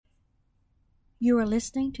You are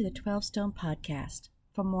listening to the 12 Stone Podcast.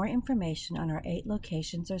 For more information on our 8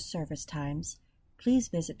 locations or service times, please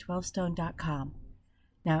visit 12stone.com.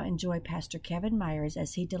 Now enjoy Pastor Kevin Myers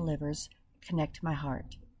as he delivers Connect My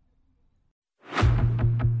Heart.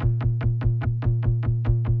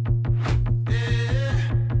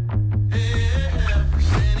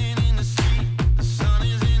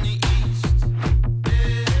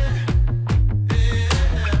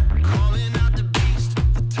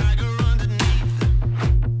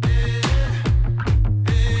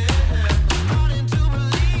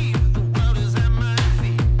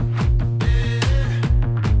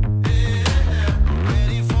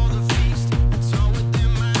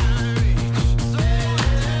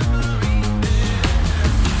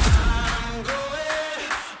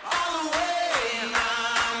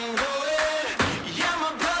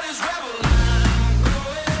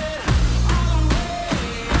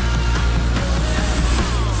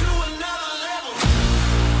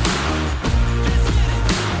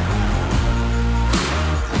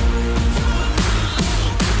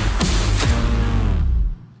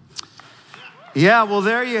 Yeah, well,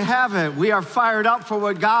 there you have it. We are fired up for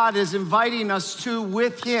what God is inviting us to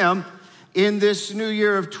with Him in this new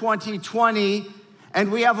year of 2020.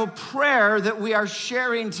 And we have a prayer that we are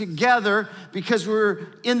sharing together because we're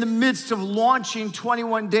in the midst of launching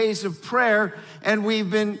 21 days of prayer. And we've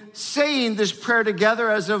been saying this prayer together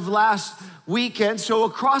as of last weekend. So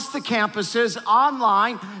across the campuses,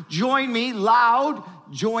 online, join me loud,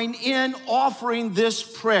 join in offering this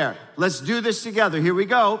prayer. Let's do this together. Here we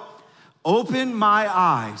go. Open my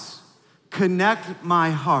eyes, connect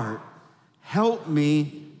my heart, help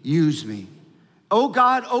me, use me. Oh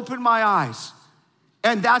God, open my eyes.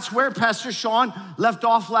 And that's where Pastor Sean left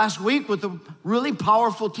off last week with a really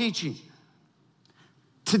powerful teaching.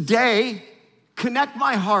 Today, connect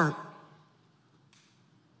my heart.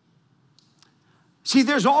 See,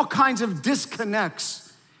 there's all kinds of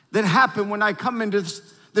disconnects that happen when I come into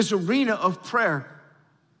this arena of prayer.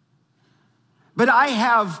 But I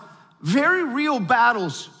have very real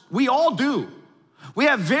battles. We all do. We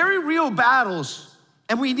have very real battles,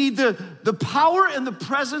 and we need the power and the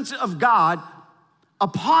presence of God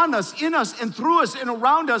upon us, in us, and through us, and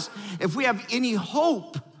around us if we have any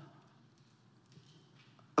hope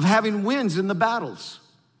of having wins in the battles.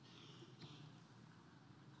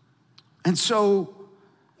 And so,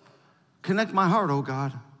 connect my heart, oh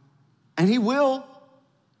God. And He will,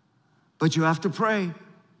 but you have to pray.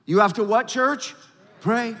 You have to what, church?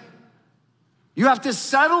 Pray. You have to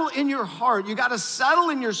settle in your heart. You got to settle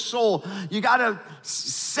in your soul. You got to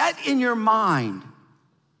set in your mind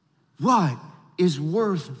what is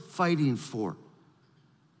worth fighting for.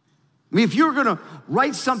 I mean, if you were going to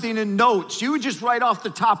write something in notes, you would just write off the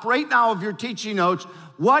top right now of your teaching notes,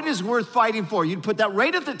 what is worth fighting for? You'd put that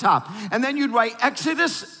right at the top. And then you'd write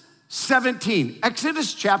Exodus 17,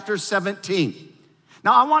 Exodus chapter 17.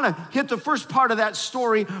 Now, I want to hit the first part of that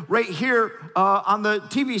story right here on the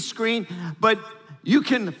TV screen, but you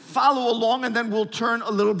can follow along, and then we'll turn a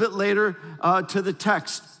little bit later to the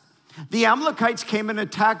text. The Amalekites came and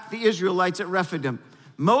attacked the Israelites at Rephidim.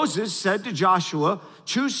 Moses said to Joshua,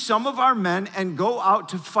 choose some of our men and go out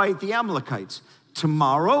to fight the Amalekites.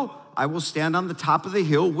 Tomorrow, I will stand on the top of the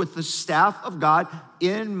hill with the staff of God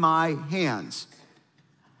in my hands.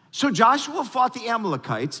 So Joshua fought the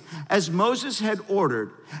Amalekites as Moses had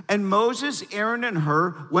ordered, and Moses, Aaron, and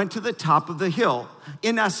Hur went to the top of the hill,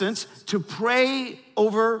 in essence, to pray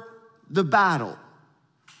over the battle.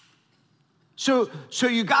 So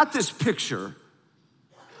you got this picture,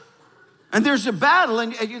 and there's a battle,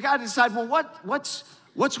 and you got to decide, well,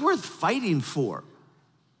 what's worth fighting for?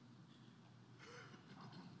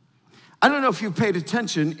 I don't know if you paid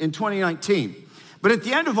attention in 2019, but at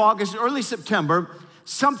the end of August, early September,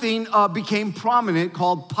 something became prominent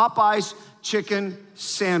called Popeye's chicken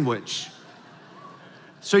sandwich.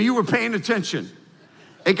 So you were paying attention.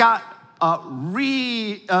 It got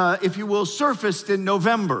if you will, surfaced in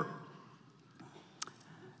November.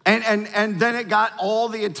 And then it got all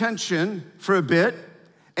the attention for a bit.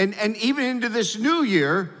 And even into this new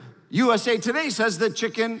year, USA Today says the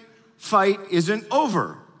chicken fight isn't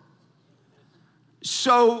over.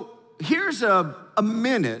 So here's a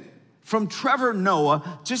minute from Trevor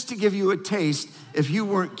Noah, just to give you a taste if you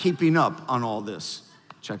weren't keeping up on all this.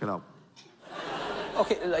 Check it out.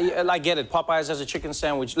 Okay, I get it. Popeyes has a chicken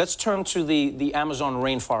sandwich. Let's turn to the Amazon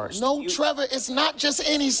rainforest. No, Trevor, it's not just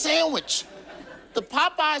any sandwich. The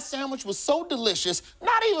Popeyes sandwich was so delicious,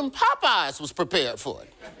 not even Popeyes was prepared for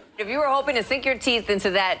it. If you were hoping to sink your teeth into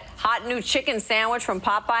that hot new chicken sandwich from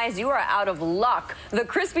Popeyes, you are out of luck. The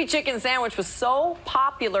crispy chicken sandwich was so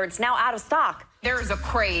popular, it's now out of stock. There's a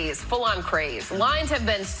craze, full-on craze. Lines have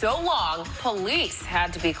been so long, police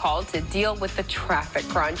had to be called to deal with the traffic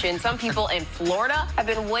crunch. And some people in Florida have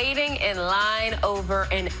been waiting in line over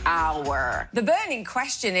an hour. The burning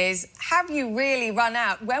question is, have you really run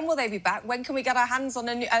out? When will they be back? When can we get our hands on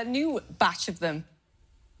a new batch of them?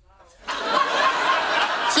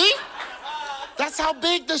 See? That's how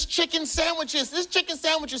big this chicken sandwich is. This chicken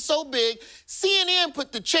sandwich is so big, CNN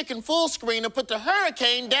put the chicken full screen and put the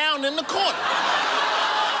hurricane down in the corner.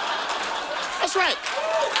 That's right.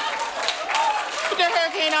 Put that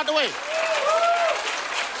hurricane out the way.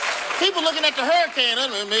 People looking at the hurricane,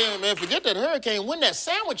 man, forget that hurricane. When that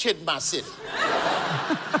sandwich hit my city.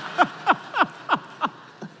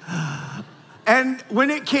 And when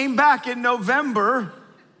it came back in November,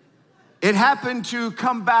 it happened to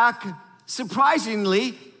come back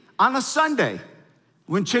surprisingly on a Sunday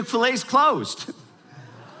when Chick-fil-A's closed,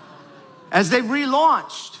 as they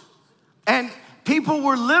relaunched. And people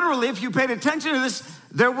were literally, if you paid attention to this,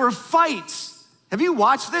 there were fights. Have you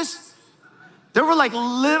watched this? There were like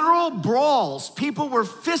literal brawls. People were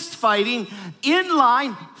fist fighting in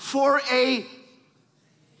line for a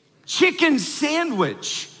chicken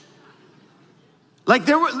sandwich. Like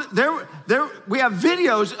we have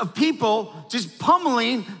videos of people just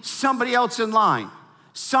pummeling somebody else in line.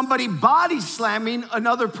 Somebody body slamming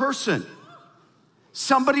another person.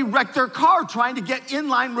 Somebody wrecked their car trying to get in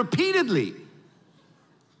line repeatedly.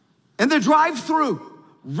 And the drive-thru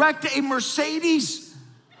wrecked a Mercedes.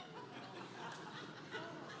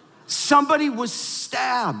 Somebody was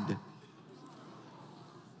stabbed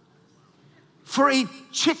for a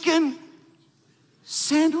chicken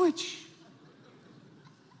sandwich.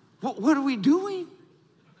 What are we doing?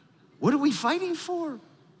 What are we fighting for?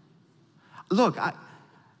 Look,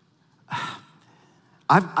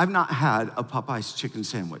 I've not had a Popeye's chicken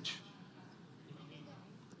sandwich,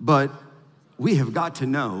 but we have got to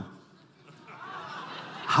know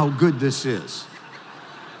how good this is.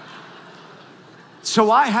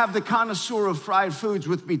 So I have the connoisseur of fried foods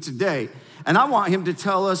with me today, and I want him to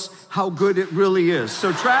tell us how good it really is.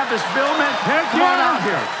 So Travis Billman, come on out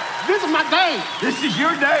here. This is my day. This is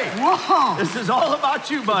your day. Whoa. This is all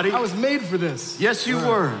about you, buddy. I was made for this. Yes, you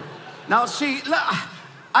were. Now, see,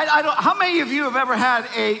 I don't, how many of you have ever had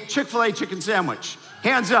a Chick-fil-A chicken sandwich?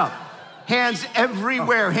 Hands up. Hands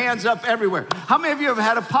everywhere. Hands up everywhere. How many of you have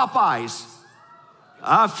had a Popeyes?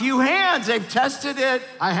 A few hands. They've tested it.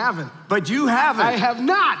 I haven't. But you haven't. I have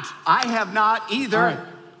not. I have not either. All right.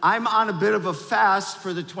 I'm on a bit of a fast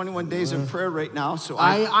for the 21 days of prayer right now, so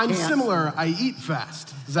I'm can't. Similar. I eat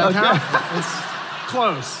fast. Does that count? It's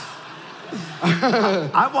close.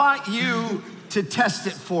 I want you to test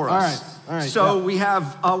it for us. All right. So we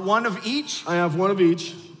have one of each. I have one of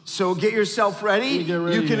each. So get yourself ready. Get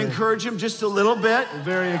ready you can encourage him just a little bit. I'm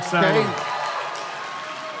very excited. Okay?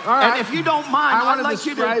 All right. And if you don't mind, I I'd want like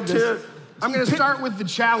you describe to this. I'm going to start with the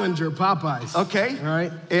challenger, Popeyes. Okay. All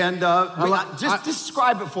right. And just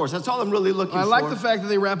describe it for us. That's all I'm really looking for. I like the fact that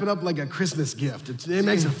they wrap it up like a Christmas gift. It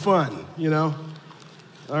makes it fun, you know?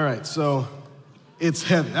 All right, so it's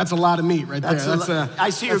heavy. That's a lot of meat right there. I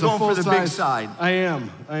see you're going for the big side. I am.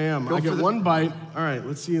 I get one bite. All right,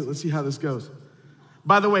 let's see how this goes.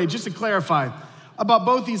 By the way, just to clarify, I bought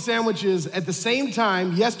both these sandwiches at the same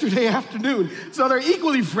time yesterday afternoon, so they're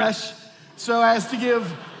equally fresh, so as to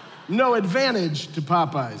give no advantage to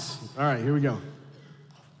Popeyes. All right, here we go.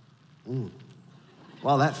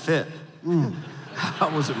 Wow, that fit.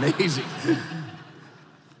 That was amazing.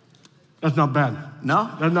 That's not bad. No?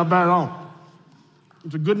 That's not bad at all.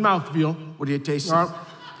 It's a good mouthfeel. What do you taste?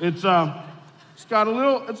 It's got a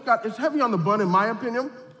little, it's heavy on the bun in my opinion,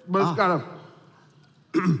 but it's got a,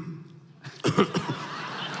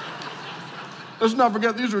 let's not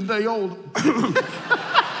forget these are a day old.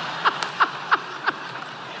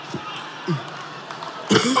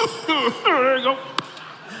 There you go.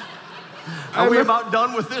 Are we about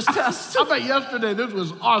done with this test? I bet yesterday this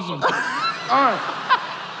was awesome. All right.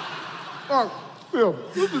 All right. Yeah,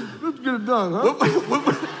 let's get it done, huh?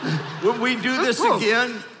 When we do this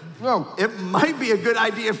again, it might be a good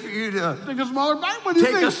idea for you to take a smaller bite. What do you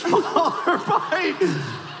think? Take a smaller bite.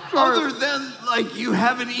 Other than like you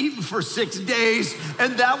haven't eaten for 6 days,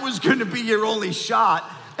 and that was going to be your only shot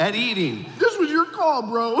at eating. This was your call,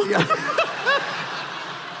 bro. Yeah.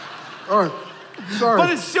 All right. Sorry. But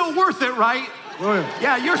it's still worth it, right? Oh,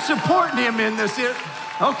 yeah, you're supporting him in this.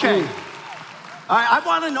 Okay. All right, I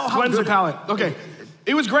want to know how Cleanse good the palate. Okay.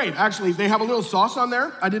 It was great, actually. They have a little sauce on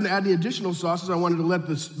there. I didn't add any additional sauces. I wanted to let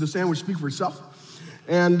the sandwich speak for itself.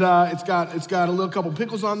 And it's got a little couple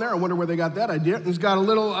pickles on there. I wonder where they got that idea. And it's got a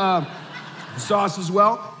little sauce as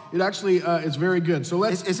well. It actually is very good. So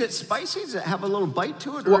let's. Is it spicy? Does it have a little bite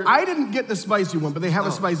to it? Well, I didn't get the spicy one, but they have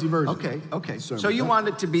a spicy version. Okay. Sorry So you want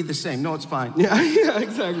it to be the same? No, it's fine. Yeah,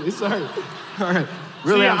 exactly. Sorry. All right.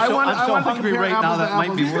 Really, yeah, I'm so wanted to hungry compare right now. apples to That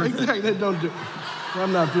might be apples. worth it. Exactly. Don't do.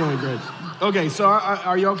 I'm not feeling great. Okay, so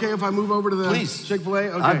are you okay if I move over to the Please. Chick-fil-A?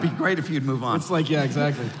 Okay. It'd be great if you'd move on. It's like, yeah,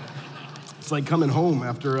 exactly. It's like coming home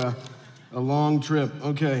after a long trip.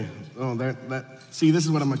 Okay. Oh, see, this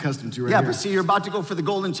is what I'm accustomed to right here. But see, you're about to go for the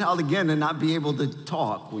golden child again and not be able to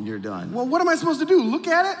talk when you're done. Well, what am I supposed to do? Look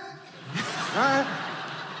at it? All right.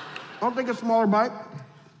 I'll take a smaller bite.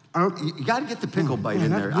 You got to get the pickle bite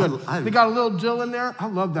in there. Good. They got a little dill in there. I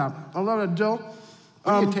love that. I love that dill.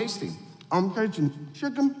 What are you tasting? I'm tasting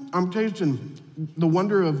chicken. I'm tasting the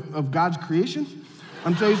wonder of God's creation.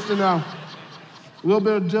 I'm tasting a little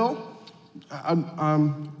bit of dill. A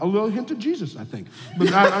little hint of Jesus, I think.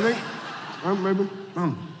 But I think maybe.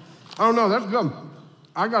 I don't know. That's good.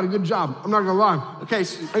 I got a good job. I'm not gonna lie. Okay,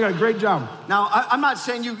 so I got a great job. Now I'm not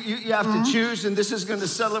saying you have to choose, and this is going to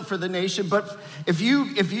settle it for the nation. But if you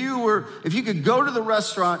could go to the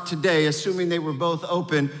restaurant today, assuming they were both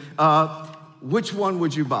open, which one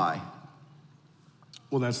would you buy?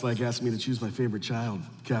 Well, that's like asking me to choose my favorite child,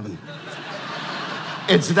 Kevin.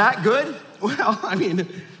 It's that good? Well, I mean,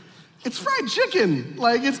 it's fried chicken.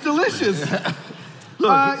 Like, it's delicious.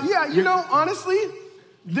 Look, honestly,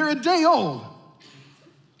 they're a day old.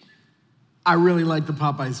 I really like the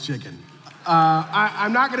Popeyes chicken.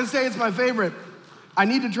 I'm not gonna say it's my favorite. I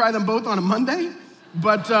need to try them both on a Monday,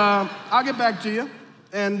 but I'll get back to you.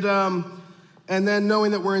 And then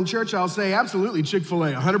knowing that we're in church, I'll say absolutely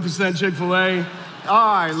Chick-fil-A, 100% Chick-fil-A.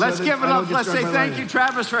 All right, let's give it up. Let's say thank you,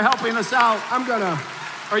 Travis, for helping us out.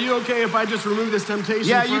 Are you okay if I just remove this temptation?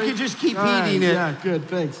 Yeah, you can just keep eating it. Yeah, good,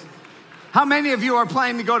 thanks. How many of you are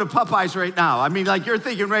planning to go to Popeyes right now? I mean, like you're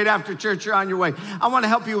thinking right after church, you're on your way. I want to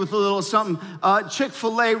help you with a little something.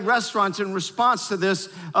 Chick-fil-A restaurants, in response to this,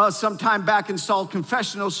 sometime back installed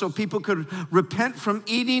confessionals so people could repent from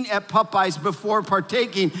eating at Popeyes before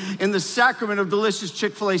partaking in the sacrament of delicious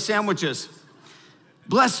Chick-fil-A sandwiches.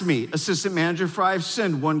 Bless me, assistant manager, for I have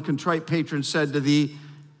sinned, one contrite patron said to the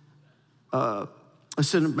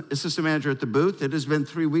assistant manager at the booth. It has been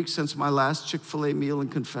 3 weeks since my last Chick-fil-A meal and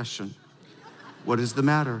confession. What is the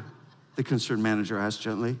matter? The concerned manager asked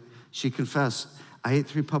gently. She confessed, I ate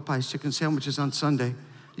 3 Popeyes chicken sandwiches on Sunday.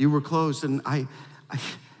 You were closed and I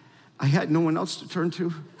had no one else to turn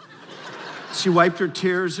to. She wiped her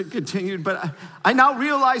tears and continued, but I now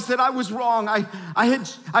realize that I was wrong.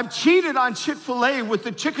 I've cheated on Chick-fil-A with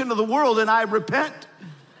the chicken of the world and I repent.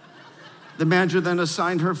 The manager then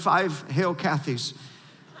assigned her 5 Hail Cathys.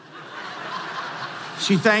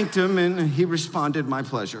 She thanked him and he responded, my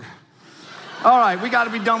pleasure. All right, we got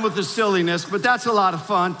to be done with the silliness, but that's a lot of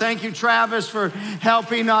fun. Thank you, Travis, for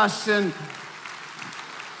helping us. And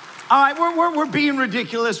all right, we're being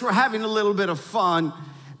ridiculous. We're having a little bit of fun,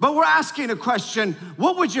 but we're asking a question.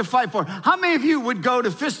 What would you fight for? How many of you would go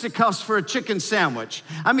to fisticuffs for a chicken sandwich?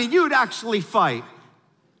 I mean, you'd actually fight.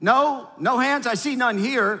 No hands? I see none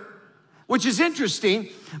here, which is interesting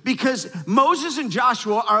because Moses and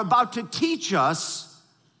Joshua are about to teach us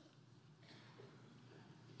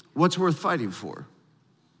what's worth fighting for.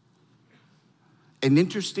 And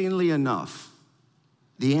interestingly enough,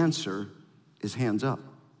 the answer is hands up.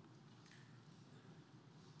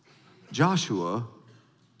 Joshua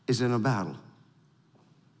is in a battle.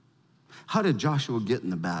 How did Joshua get in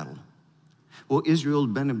the battle? Well, Israel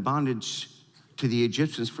had been in bondage to the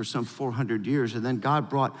Egyptians for some 400 years, and then God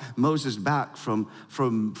brought Moses back from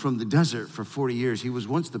the desert for 40 years. He was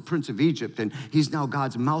once the prince of Egypt, and he's now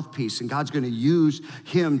God's mouthpiece, and God's going to use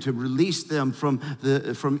him to release them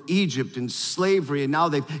from Egypt and slavery. And now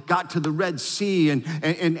they've got to the Red Sea, and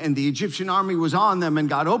the Egyptian army was on them, and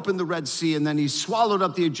God opened the Red Sea, and then he swallowed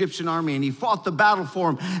up the Egyptian army, and he fought the battle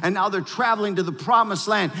for them, and now they're traveling to the promised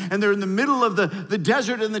land, and they're in the middle of the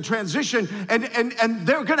desert and the transition, and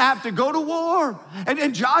they're going to have to go to war.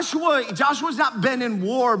 And Joshua's not been in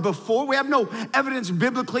war before. We have no evidence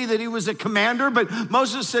biblically that he was a commander, but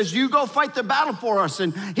Moses says, you go fight the battle for us.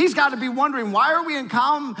 And he's got to be wondering, why are we in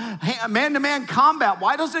man-to-man combat?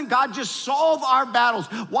 Why doesn't God just solve our battles?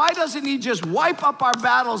 Why doesn't he just wipe up our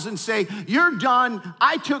battles and say, you're done,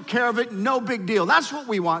 I took care of it, no big deal? That's what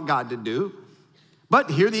we want God to do. But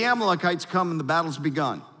here the Amalekites come and the battle's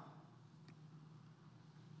begun.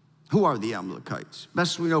 Who are the Amalekites?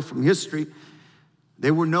 Best we know from history, they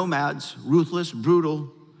were nomads, ruthless,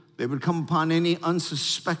 brutal. They would come upon any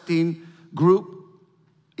unsuspecting group,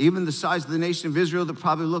 even the size of the nation of Israel, that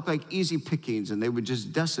probably looked like easy pickings, and they would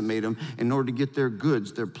just decimate them in order to get their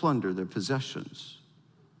goods, their plunder, their possessions.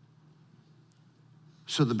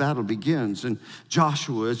 So the battle begins, and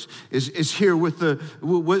Joshua is here with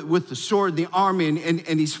the sword, the army,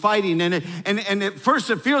 and he's fighting. And at first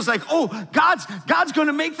it feels like, oh, God's going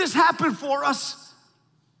to make this happen for us.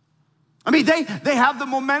 I mean, they have the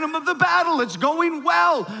momentum of the battle. It's going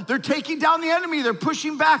well. They're taking down the enemy. They're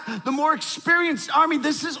pushing back the more experienced army.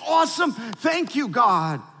 This is awesome. Thank you,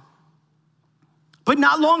 God. But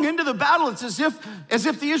not long into the battle, it's as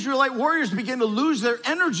if the Israelite warriors begin to lose their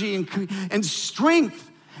energy and strength.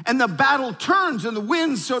 And the battle turns, and the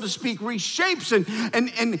wind, so to speak, reshapes,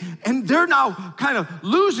 and they're now kind of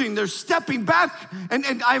losing. They're stepping back.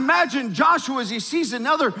 And I imagine Joshua, as he sees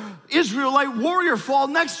another Israelite warrior fall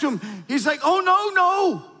next to him, he's like,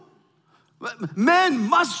 oh, no. Men,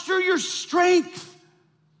 muster your strength.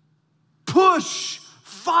 Push,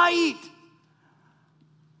 fight.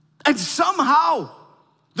 And somehow,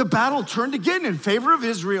 the battle turned again in favor of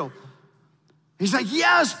Israel. He's like,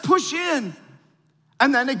 yes, push in.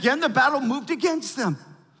 And then again, the battle moved against them.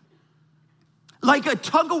 Like a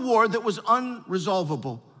tug of war that was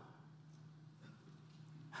unresolvable.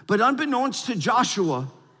 But unbeknownst to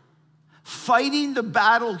Joshua, fighting the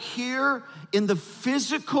battle here in the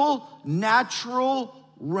physical, natural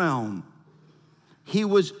realm, he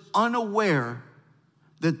was unaware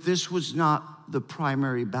that this was not the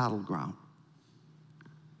primary battleground.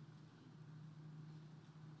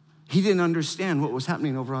 He didn't understand what was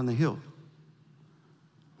happening over on the hill.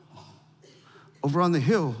 Over on the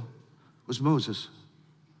hill was Moses.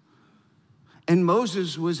 And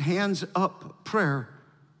Moses was hands up prayer.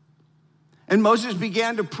 And Moses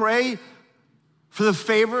began to pray for the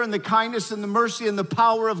favor and the kindness and the mercy and the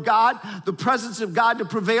power of God, the presence of God to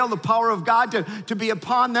prevail, the power of God to be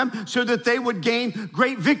upon them so that they would gain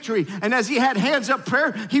great victory. And as he had hands up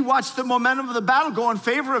prayer, he watched the momentum of the battle go in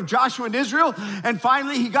favor of Joshua and Israel. And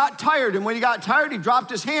finally, he got tired. And when he got tired, he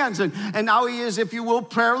dropped his hands. And now he is, if you will,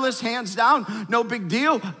 prayerless, hands down, no big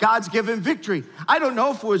deal. God's given victory. I don't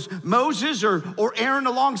know if it was Moses or Aaron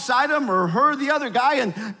alongside him or her, the other guy.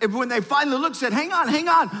 And when they finally looked, said, hang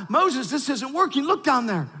on, Moses, this isn't working. Look down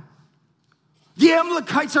there. The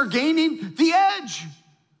Amalekites are gaining the edge.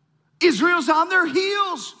 Israel's on their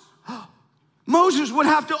heels. Moses would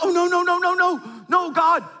have to, no,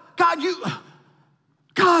 God, you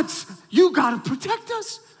got to protect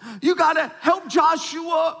us. You got to help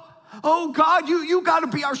Joshua. Oh, God, you got to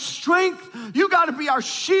be our strength. You got to be our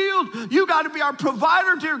shield. You got to be our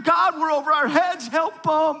provider. Dear God, we're over our heads. Help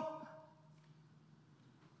them.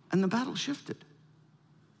 And the battle shifted.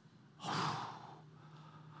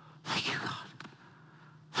 Thank you, God.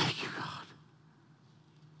 Thank you, God.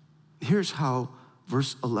 Here's how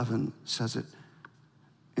verse 11 says it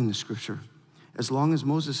in the scripture. As long as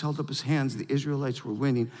Moses held up his hands, the Israelites were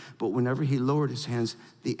winning, but whenever he lowered his hands,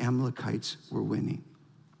 the Amalekites were winning.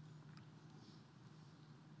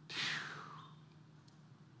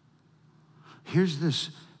 Here's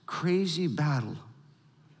this crazy battle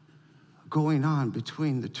going on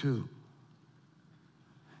between the two.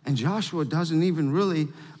 And Joshua doesn't even really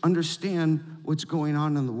understand what's going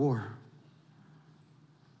on in the war.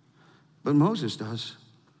 But Moses does.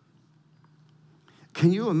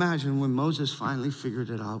 Can you imagine when Moses finally figured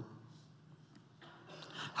it out?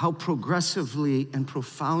 How progressively and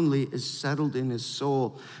profoundly is settled in his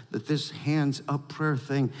soul that this hands up prayer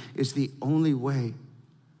thing is the only way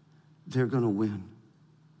they're going to win.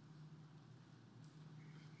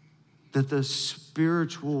 That the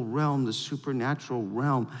spiritual realm, the supernatural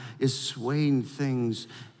realm is swaying things.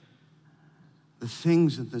 The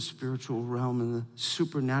things in the spiritual realm and the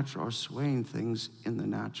supernatural are swaying things in the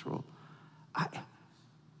natural.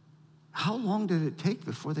 How long did it take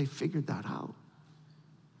before they figured that out?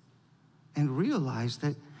 And realized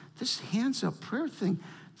that this hands up prayer thing,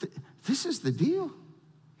 this is the deal.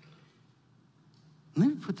 Let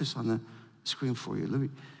me put this on the screen for you.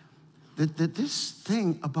 That this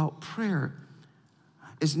thing about prayer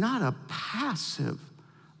is not a passive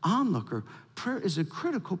onlooker. Prayer is a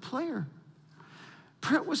critical player.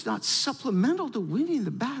 Prayer was not supplemental to winning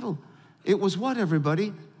the battle. It was what,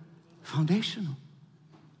 everybody? Foundational.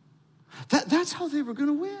 That's how they were going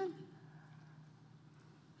to win.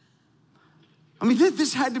 I mean,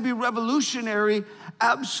 this had to be revolutionary,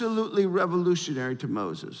 absolutely revolutionary to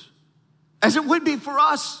Moses, as it would be for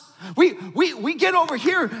us. We get over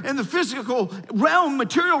here in the physical realm,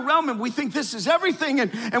 material realm, and we think this is everything,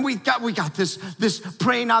 and we got this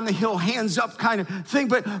praying on the hill, hands up kind of thing.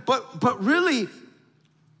 But really,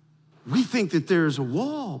 we think that there's a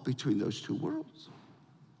wall between those two worlds.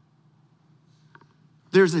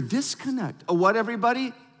 There's a disconnect. A what,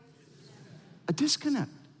 everybody? A disconnect.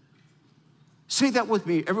 Say that with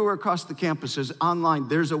me everywhere across the campuses, online.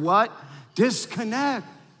 There's a what? Disconnect.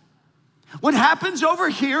 What happens over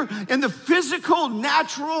here in the physical,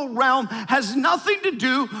 natural realm has nothing to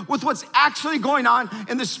do with what's actually going on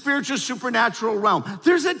in the spiritual, supernatural realm.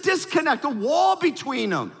 There's a disconnect, a wall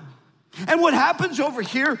between them. And what happens over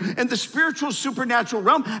here in the spiritual, supernatural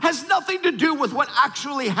realm has nothing to do with what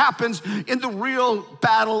actually happens in the real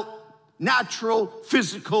battle, natural,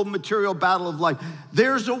 physical, material battle of life.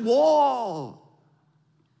 There's a wall.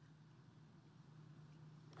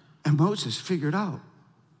 And Moses figured out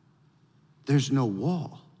there's no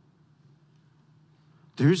wall.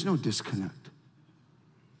 There's no disconnect.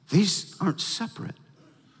 These aren't separate.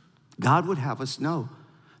 God would have us know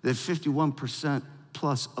that 51%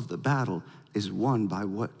 plus of the battle is won by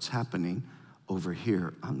what's happening over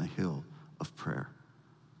here on the hill of prayer.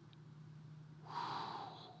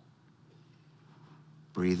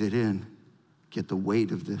 Breathe it in. Get the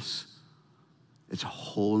weight of this. It's a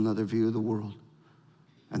whole nother view of the world.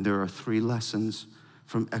 And there are 3 lessons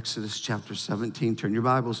from Exodus chapter 17. Turn your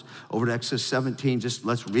Bibles over to Exodus 17. Just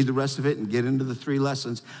let's read the rest of it and get into the 3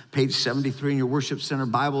 lessons. Page 73 in your Worship Center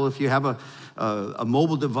Bible. If you have a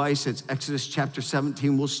mobile device, it's Exodus chapter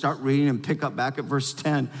 17. We'll start reading and pick up back at verse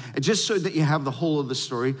 10. And just so that you have the whole of the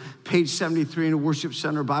story, page 73 in your Worship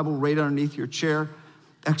Center Bible, right underneath your chair.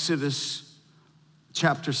 Exodus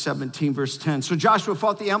chapter 17, verse 10. So Joshua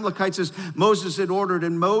fought the Amalekites as Moses had ordered,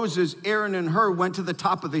 and Moses, Aaron, and Hur went to the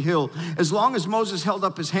top of the hill. As long as Moses held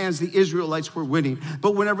up his hands, the Israelites were winning.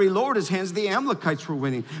 But whenever he lowered his hands, the Amalekites were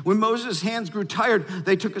winning. When Moses' hands grew tired,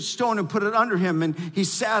 they took a stone and put it under him, and he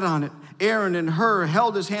sat on it. Aaron and Hur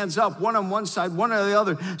held his hands up, one on one side, one on the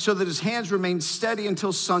other, so that his hands remained steady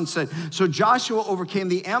until sunset. So Joshua overcame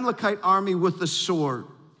the Amalekite army with the sword.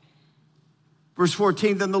 Verse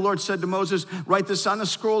 14, then the Lord said to Moses, write this on a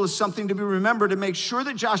scroll as something to be remembered and make sure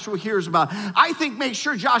that Joshua hears about it. I think make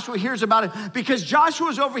sure Joshua hears about it because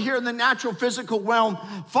Joshua's over here in the natural physical realm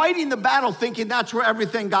fighting the battle thinking that's where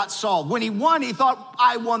everything got solved. When he won, he thought,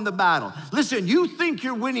 I won the battle. Listen, you think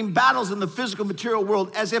you're winning battles in the physical material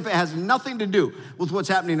world as if it has nothing to do with what's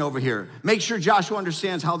happening over here. Make sure Joshua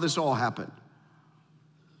understands how this all happened.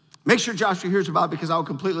 Make sure Joshua hears about it because I will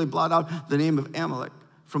completely blot out the name of Amalek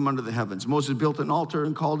from under the heavens. Moses built an altar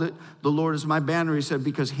and called it, the Lord is my banner, he said,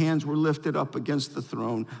 because hands were lifted up against the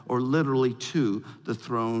throne, or literally to the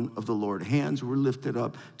throne of the Lord. Hands were lifted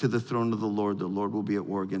up to the throne of the Lord. The Lord will be at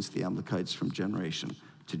war against the Amalekites from generation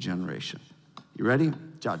to generation. You ready?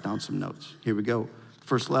 Jot down some notes. Here we go.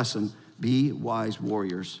 First lesson, be wise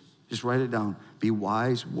warriors. Just write it down. Be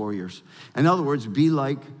wise warriors. In other words, be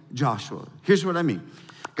like Joshua. Here's what I mean.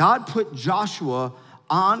 God put Joshua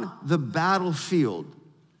on the battlefield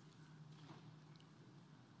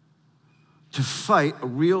to fight a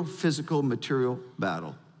real physical material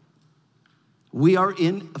battle. We are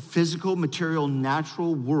in a physical, material,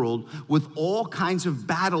 natural world with all kinds of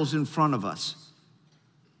battles in front of us.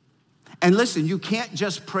 And listen, you can't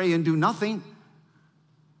just pray and do nothing.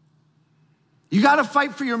 You got to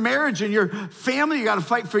fight for your marriage and your family. You got to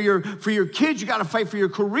fight for your kids. You got to fight for your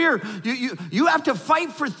career. You have to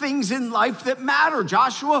fight for things in life that matter.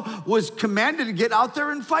 Joshua was commanded to get out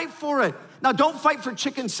there and fight for it. Now, don't fight for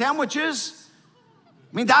chicken sandwiches.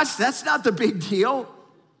 I mean, that's not the big deal.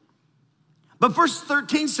 But verse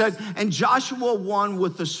 13 said, and Joshua won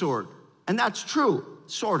with the sword. And that's true,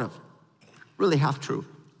 sort of. Really half true.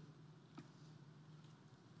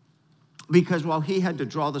 Because while he had to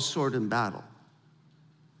draw the sword in battle,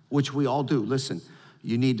 which we all do, listen,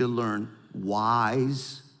 you need to learn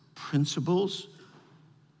wise principles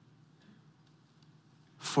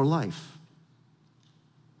for life.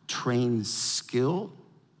 Train skill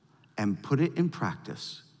and put it in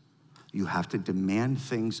practice. You have to demand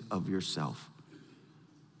things of yourself.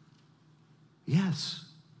 Yes,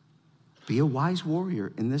 be a wise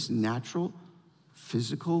warrior in this natural,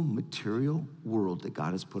 physical, material world that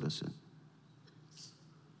God has put us in.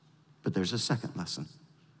 But there's a second lesson.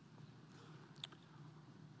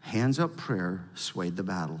 Hands up prayer swayed the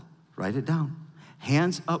battle. Write it down.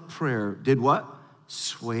 Hands up prayer did what?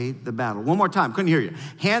 Swayed the battle. One more time, couldn't hear you.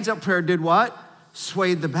 Hands up prayer did what?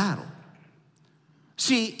 Swayed the battle.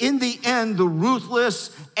 See, in the end, the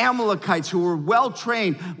ruthless Amalekites who were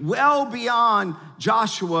well-trained, well beyond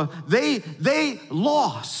Joshua, they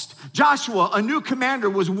lost. Joshua, a new commander,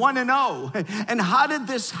 was 1-0. And how did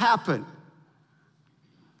this happen?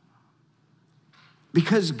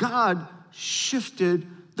 Because God shifted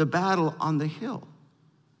the battle on the hill.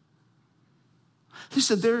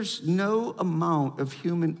 Listen, there's no amount of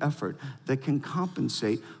human effort that can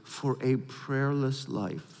compensate for a prayerless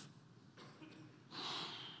life.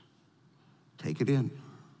 Take it in.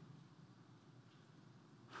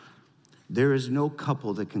 There is no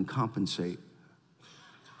couple that can compensate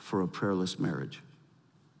for a prayerless marriage.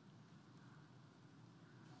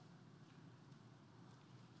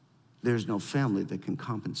 There's no family that can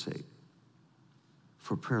compensate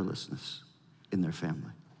for prayerlessness in their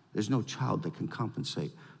family. There's no child that can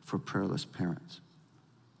compensate for prayerless parents.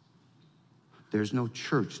 There's no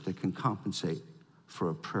church that can compensate for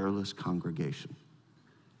a prayerless congregation.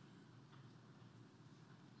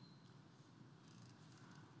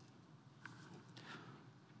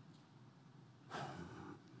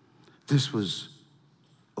 This was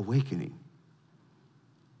awakening.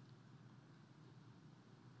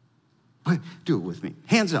 Do it with me.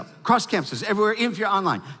 Hands up. Cross campuses, everywhere, even if you're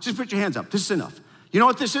online. Just put your hands up. This is enough. You know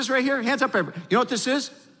what this is right here? Hands up, everybody. You know what this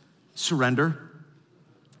is? Surrender.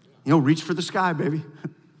 You know, reach for the sky, baby.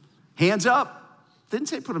 Hands up. Didn't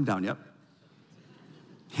say put them down yet.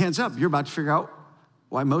 Hands up. You're about to figure out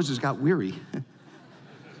why Moses got weary.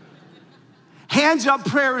 Hands up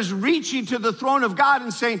prayer is reaching to the throne of God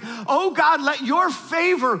and saying, oh God, let your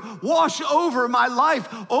favor wash over my life,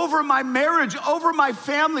 over my marriage, over my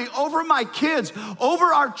family, over my kids, over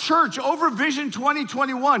our church, over Vision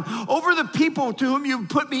 2021, over the people to whom you've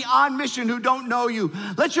put me on mission who don't know you.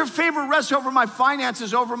 Let your favor rest over my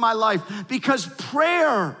finances, over my life, because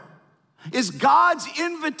prayer is God's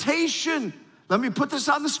invitation. Let me put this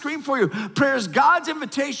on the screen for you. Prayer is God's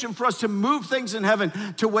invitation for us to move things in heaven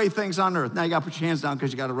to weigh things on earth. Now you got to put your hands down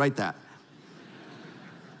because you got to write that.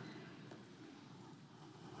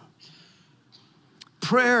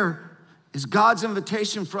 Prayer is God's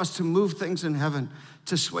invitation for us to move things in heaven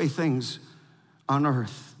to sway things on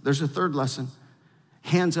earth. There's a third lesson.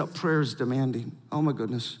 Hands up prayer is demanding. Oh my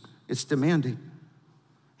goodness, it's demanding.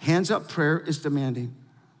 Hands up prayer is demanding.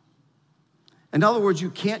 In other words, you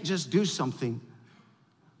can't just do something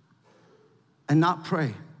and not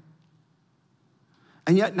pray.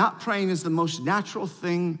 And yet not praying is the most natural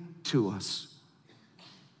thing to us.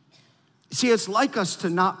 See, it's like us to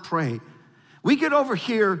not pray. We get over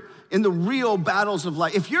here in the real battles of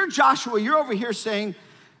life. If you're Joshua, you're over here saying,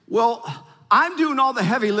 well, I'm doing all the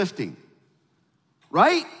heavy lifting,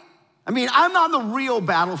 right? I mean, I'm on the real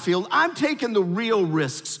battlefield. I'm taking the real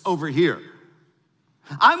risks over here.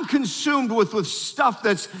 I'm consumed with stuff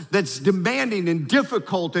that's demanding and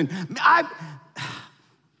difficult, and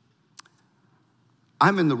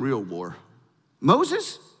I'm in the real war.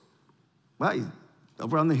 Moses, well, he's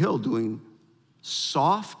over on the hill doing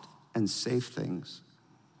soft and safe things.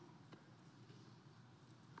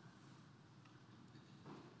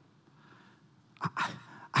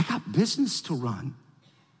 I got business to run.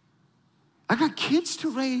 I got kids to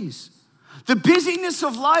raise. The busyness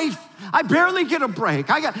of life, I barely get a break.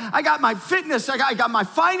 I got my fitness, I got my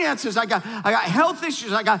finances, I got health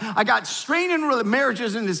issues, I got strain in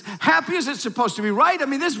marriages and as happy as it's supposed to be, right? I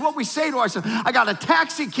mean, this is what we say to ourselves. I got to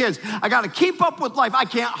taxi kids. I got to keep up with life. I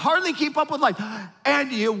can't hardly keep up with life.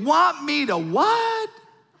 And you want me to what?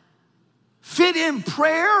 Fit in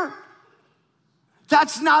prayer?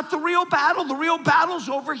 That's not the real battle. The real battle's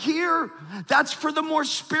over here. That's for the more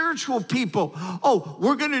spiritual people. Oh,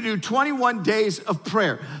 we're going to do 21 days of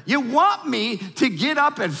prayer. You want me to get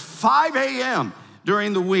up at 5 a.m.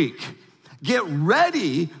 during the week, get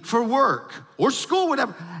ready for work or school,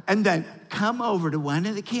 whatever, and then come over to one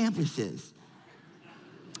of the campuses.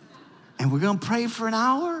 And we're going to pray for an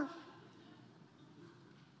hour.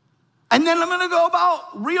 And then I'm going to go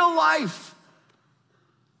about real life.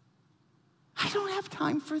 I don't have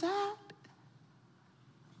time for that.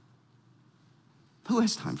 Who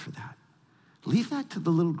has time for that? Leave that to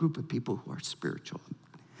the little group of people who are spiritual.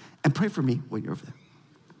 And pray for me when you're over there.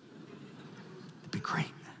 It'd be great.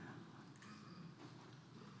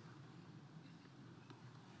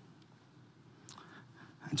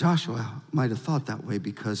 And Joshua might have thought that way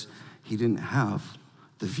because he didn't have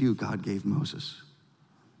the view God gave Moses.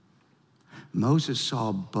 Moses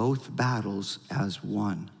saw both battles as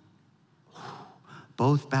one.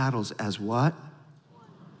 Both battles as what?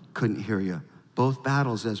 Couldn't hear you. Both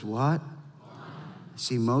battles as what?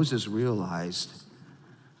 See, Moses realized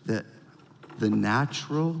that the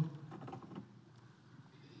natural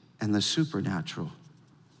and the supernatural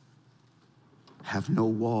have no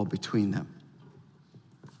wall between them.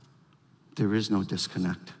 There is no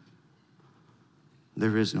disconnect.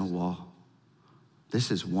 There is no wall. This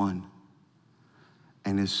is one.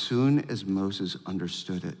 And as soon as Moses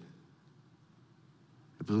understood it,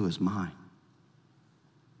 it blew his mind.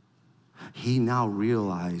 He now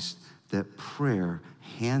realized that prayer,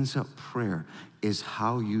 hands up prayer, is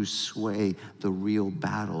how you sway the real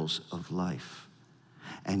battles of life.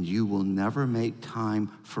 And you will never make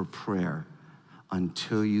time for prayer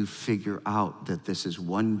until you figure out that this is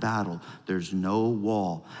one battle. There's no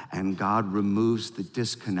wall, and God removes the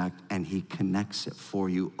disconnect and he connects it for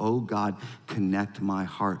you. Oh God, connect my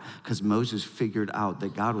heart. Because Moses figured out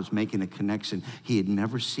that God was making a connection he had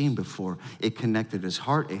never seen before. It connected his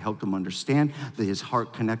heart. It helped him understand his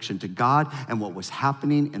heart connection to God and what was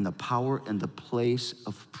happening in the power and the place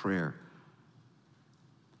of prayer.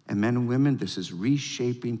 And men and women, this is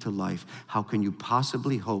reshaping to life. How can you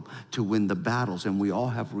possibly hope to win the battles? And we all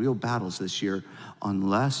have real battles this year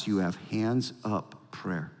unless you have hands up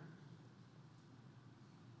prayer.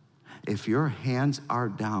 If your hands are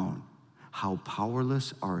down, how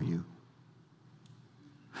powerless are you?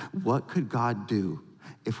 What could God do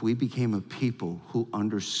if we became a people who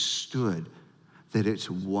understood that it's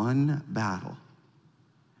one battle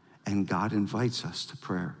and God invites us to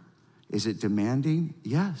prayer? Is it demanding?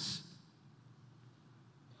 Yes.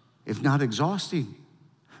 If not exhausting.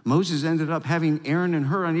 Moses ended up having Aaron and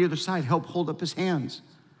Hur on either side help hold up his hands.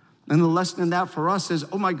 And the lesson in that for us is,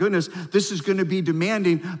 oh my goodness, this is going to be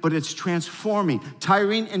demanding, but it's transforming.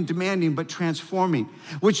 Tiring and demanding, but transforming.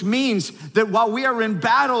 Which means that while we are in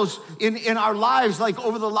battles in our lives, like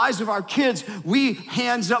over the lives of our kids, we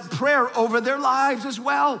hands up prayer over their lives as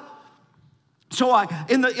well. So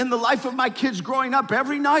in the life of my kids growing up,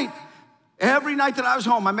 every night that I was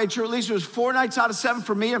home, I made sure at least it was 4 nights out of 7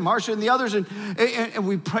 for me and Marcia and the others, and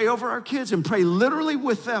we pray over our kids and pray literally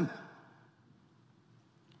with them.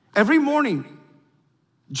 Every morning,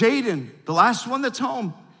 Jaden, the last one that's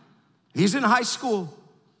home, he's in high school.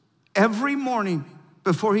 Every morning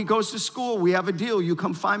before he goes to school, we have a deal. You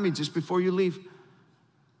come find me just before you leave.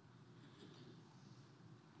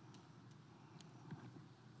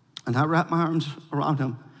 And I wrap my arms around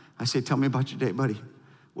him. I say, tell me about your day, buddy.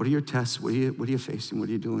 What are your tests? What are you facing? What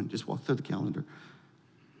are you doing? Just walk through the calendar.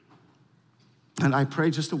 And I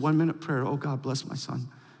pray just a 1-minute prayer. Oh, God, bless my son,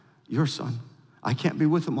 your son. I can't be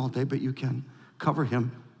with him all day, but you can. Cover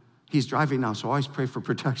him. He's driving now, so I always pray for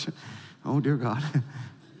protection. Oh, dear God.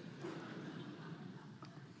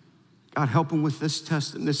 God, help him with this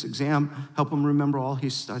test and this exam. Help him remember all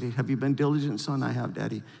he's studied. Have you been diligent, son? I have,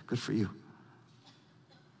 Daddy. Good for you.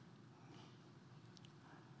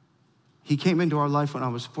 He came into our life when I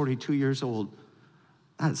was 42 years old.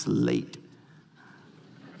 That's late.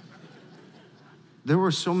 There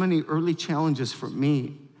were so many early challenges for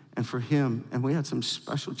me and for him, and we had some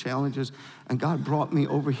special challenges, and God brought me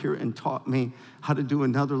over here and taught me how to do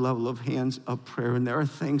another level of hands up prayer, and there are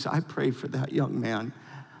things I prayed for that young man.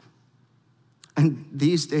 And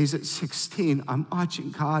these days at 16, I'm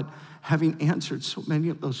watching God having answered so many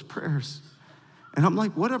of those prayers, and I'm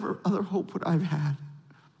like, whatever other hope would I have had?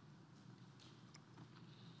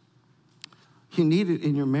 You need it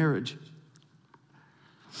in your marriage.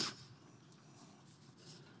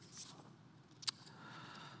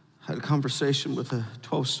 I had a conversation with a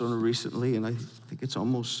 12-stoner recently, and I think it's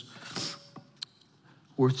almost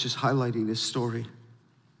worth just highlighting his story.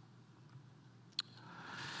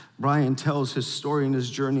 Brian tells his story and his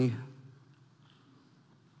journey.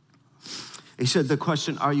 He said, the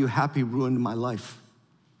question, are you happy, ruined my life.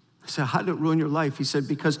 I said, how did it ruin your life? He said,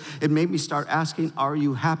 because it made me start asking, are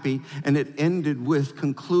you happy? And it ended with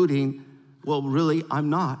concluding, well, really,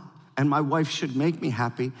 I'm not. And my wife should make me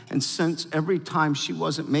happy. And since every time she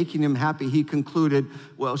wasn't making him happy, he concluded,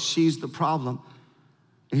 well, she's the problem.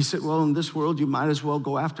 And he said, well, in this world, you might as well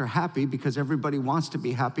go after happy because everybody wants to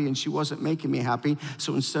be happy and she wasn't making me happy.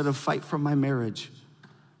 So instead of fight for my marriage,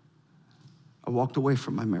 I walked away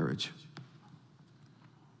from my marriage.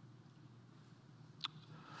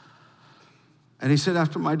 And he said,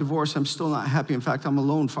 after my divorce, I'm still not happy. In fact, I'm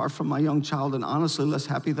alone, far from my young child, and honestly less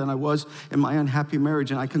happy than I was in my unhappy marriage.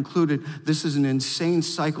 And I concluded this is an insane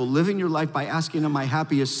cycle. Living your life by asking, am I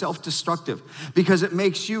happy, is self-destructive because it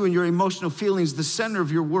makes you and your emotional feelings the center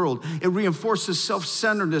of your world. It reinforces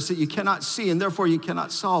self-centeredness that you cannot see and therefore you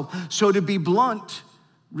cannot solve. So to be blunt,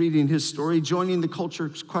 reading his story, joining the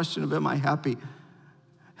culture's question of am I happy,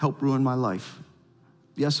 helped ruin my life.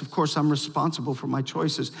 Yes, of course, I'm responsible for my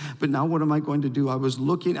choices, but now what am I going to do? I was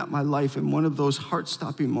looking at my life in one of those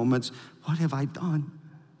heart-stopping moments. What have I done?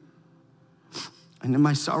 And in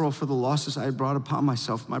my sorrow for the losses I had brought upon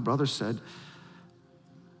myself, my brother said,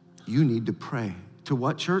 you need to pray. To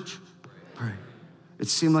what, church? Pray. It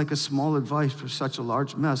seemed like a small advice for such a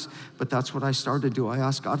large mess, but that's what I started to do. I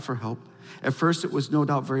asked God for help. At first, it was no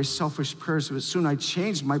doubt very selfish prayers, but soon I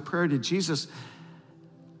changed my prayer to Jesus.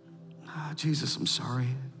 Jesus, I'm sorry.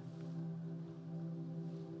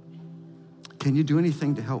 Can you do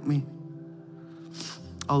anything to help me?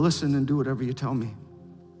 I'll listen and do whatever you tell me.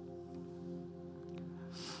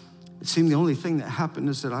 It seemed the only thing that happened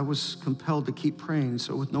is that I was compelled to keep praying.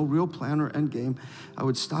 So with no real plan or end game, I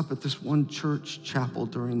would stop at this one church chapel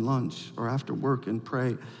during lunch or after work and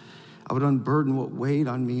pray. I would unburden what weighed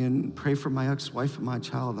on me and pray for my ex-wife and my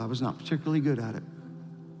child. I was not particularly good at it,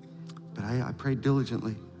 but I prayed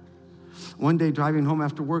diligently. One day driving home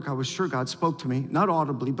after work, I was sure God spoke to me, not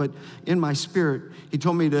audibly, but in my spirit. He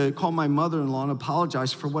told me to call my mother-in-law and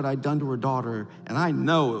apologize for what I'd done to her daughter. And I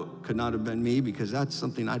know it could not have been me because that's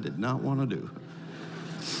something I did not want to do.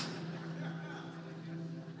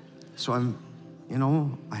 So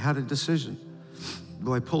I had a decision.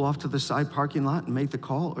 Do I pull off to the side parking lot and make the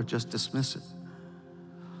call or just dismiss it?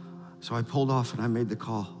 So I pulled off and I made the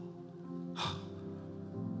call.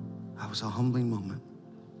 That was a humbling moment.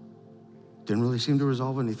 Didn't really seem to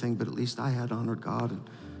resolve anything, but at least I had honored God. And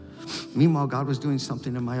meanwhile, God was doing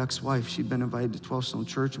something to my ex-wife. She'd been invited to 12 Stone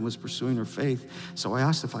Church and was pursuing her faith. So I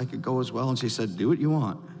asked if I could go as well, and she said, do what you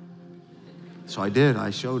want. So I did. I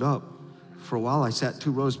showed up. For a while, I sat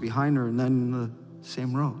 2 rows behind her and then in the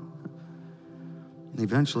same row. And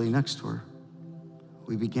eventually, next to her,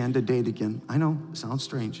 we began to date again. I know, it sounds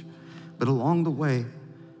strange. But along the way,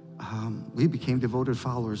 we became devoted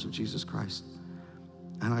followers of Jesus Christ.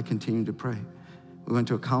 And I continued to pray. We went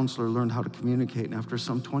to a counselor, learned how to communicate, and after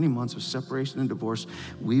some 20 months of separation and divorce,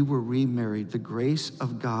 we were remarried. The grace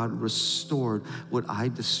of God restored what I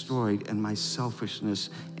destroyed in my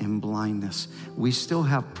selfishness and blindness. We still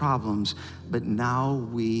have problems, but now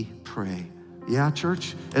we pray. Yeah,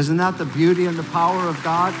 church? Isn't that the beauty and the power of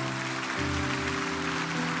God?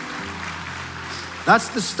 That's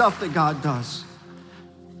the stuff that God does.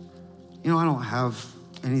 I don't have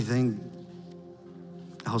anything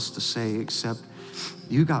else to say except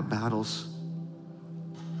you got battles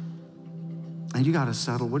and you got to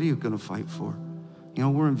settle. What are you going to fight for?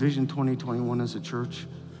 We're in Vision 2021 as a church.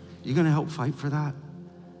 You going to help fight for that?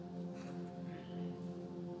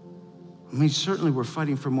 Certainly we're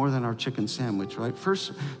fighting for more than our chicken sandwich, right?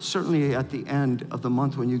 First, certainly at the end of the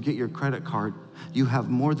month when you get your credit card, you have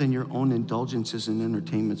more than your own indulgences and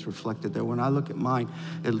entertainments reflected there. When I look at mine,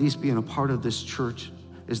 at least being a part of this church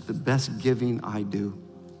is the best giving I do.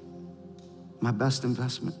 My best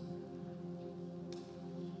investment.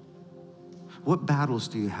 What battles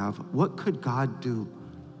do you have? What could God do,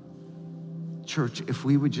 church, if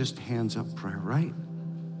we would just hands up prayer, right?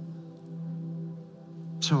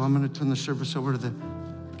 So I'm going to turn the service over to the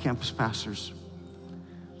campus pastors.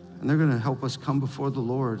 And they're going to help us come before the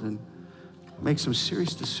Lord and make some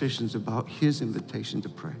serious decisions about his invitation to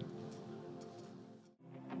pray.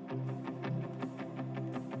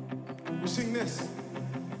 We sing this.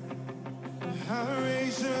 I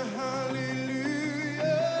raise a hallelujah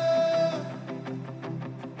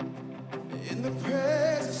in the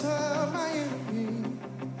presence of my enemy.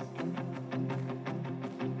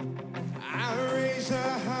 I raise a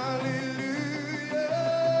hallelujah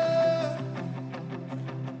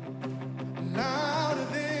louder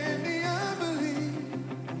than the unbelief.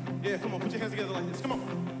 Yeah, come on, put your hands together like this. Come on.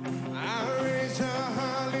 I raise a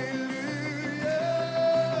hallelujah.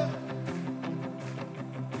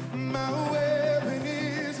 My weapon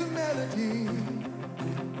is a melody.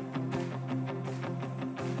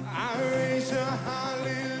 I raise a high.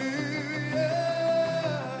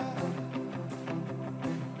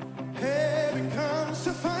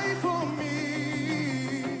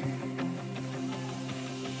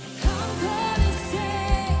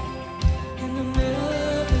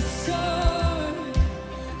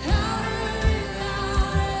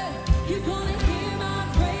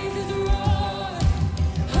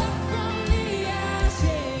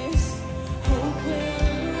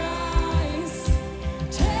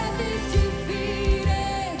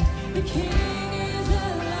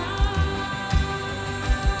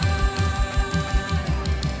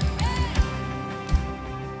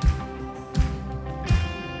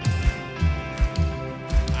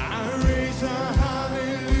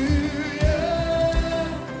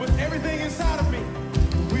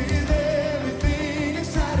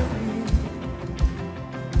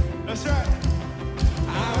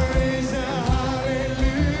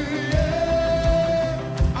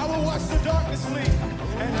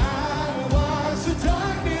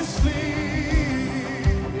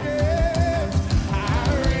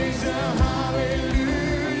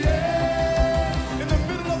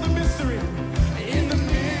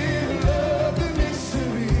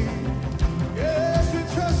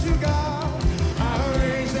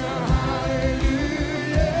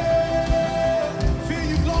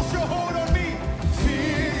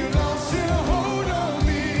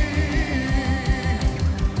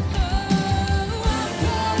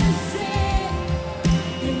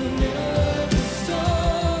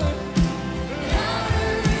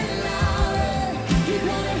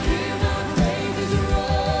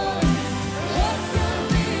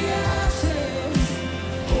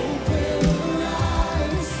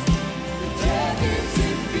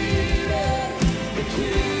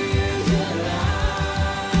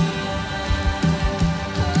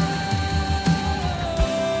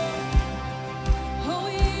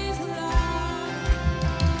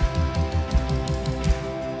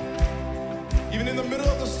 Even in the middle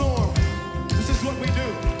of the storm, this is what we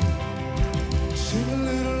do. Sing a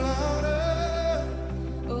little louder.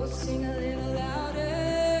 Oh, sing a little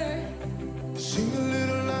louder. Sing a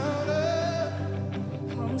little louder.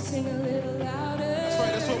 Come sing a little louder. That's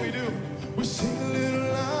right, that's what we do. We sing a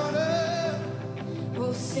little louder.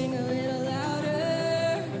 Oh, sing a little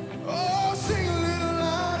louder. Oh, sing a little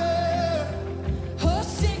louder. Oh,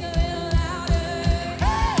 sing a little louder.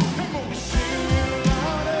 Come on, sing a little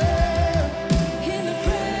louder. In the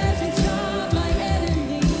presence of my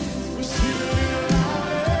enemies. We sing a little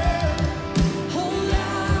louder. Oh,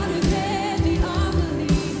 louder than the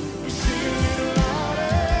unbelief. We sing a little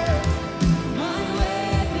louder. My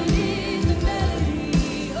weapon is a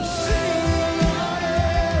melody. Oh, Sing a little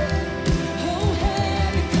louder. oh,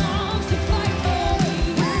 heaven comes to fight for me.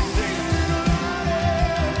 Sing a little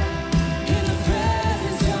louder. In the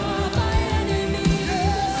presence of my enemies.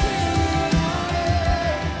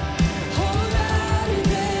 Oh, louder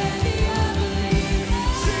than the unbelief.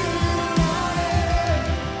 Sing a little louder.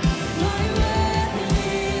 My weapon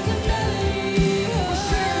is a melody.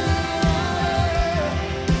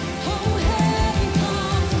 Oh, heaven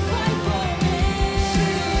comes to fight for me.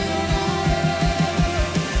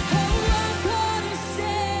 Oh, I'm gonna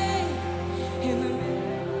say in the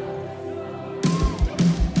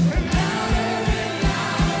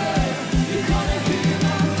you're gonna hear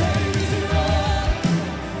my praise roar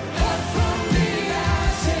up from the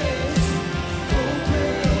ashes. Hope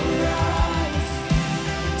will rise.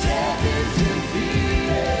 Death is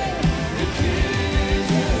defeated. The King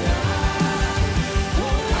is alive.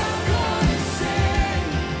 Oh, I'm gonna sing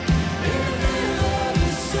in the middle of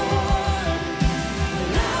the storm.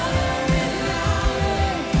 Louder and louder.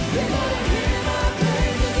 You're gonna hear my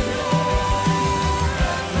praise roar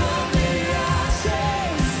up from the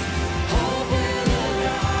ashes. Hope will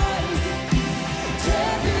arise.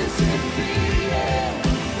 Death is defeated.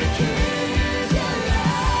 The King is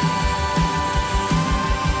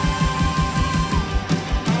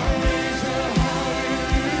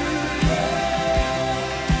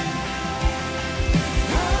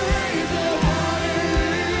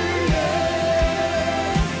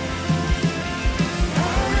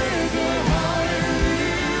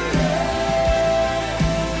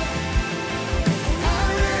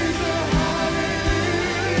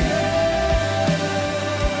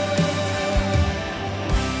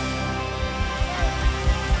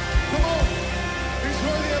Come on. He's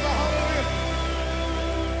worthy of a hallelujah.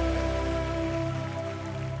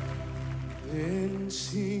 Then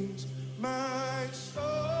sings my soul,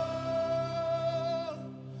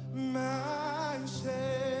 my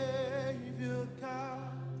Savior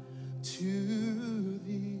God, to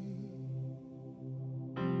thee.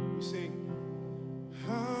 We sing,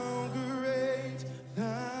 how great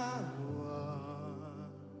thou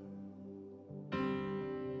art,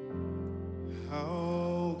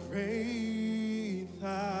 how great